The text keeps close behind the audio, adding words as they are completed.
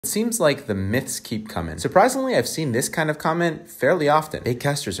It seems like the myths keep coming. Surprisingly, I've seen this kind of comment fairly often.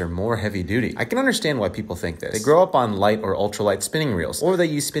 Baitcasters are more heavy duty. I can understand why people think this. They grow up on light or ultralight spinning reels, or they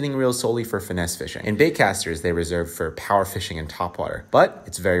use spinning reels solely for finesse fishing. In baitcasters, they reserve for power fishing and topwater. But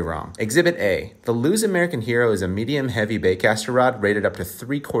it's very wrong. Exhibit A. The Lew's American Hero is a medium-heavy baitcaster rod rated up to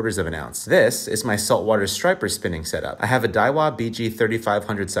 3/4 of an ounce. This is my saltwater striper spinning setup. I have a Daiwa BG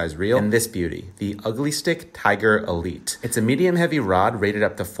 3500 size reel and this beauty, the Ugly Stick Tiger Elite. It's a medium-heavy rod rated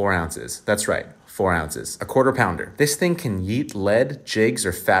up to 4 ounces. That's right, 4 ounces, a 1/4 pounder. This thing can yeet lead, jigs,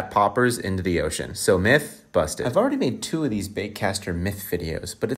 or fat poppers into the ocean. So myth busted. I've already made 2 of these baitcaster myth videos, but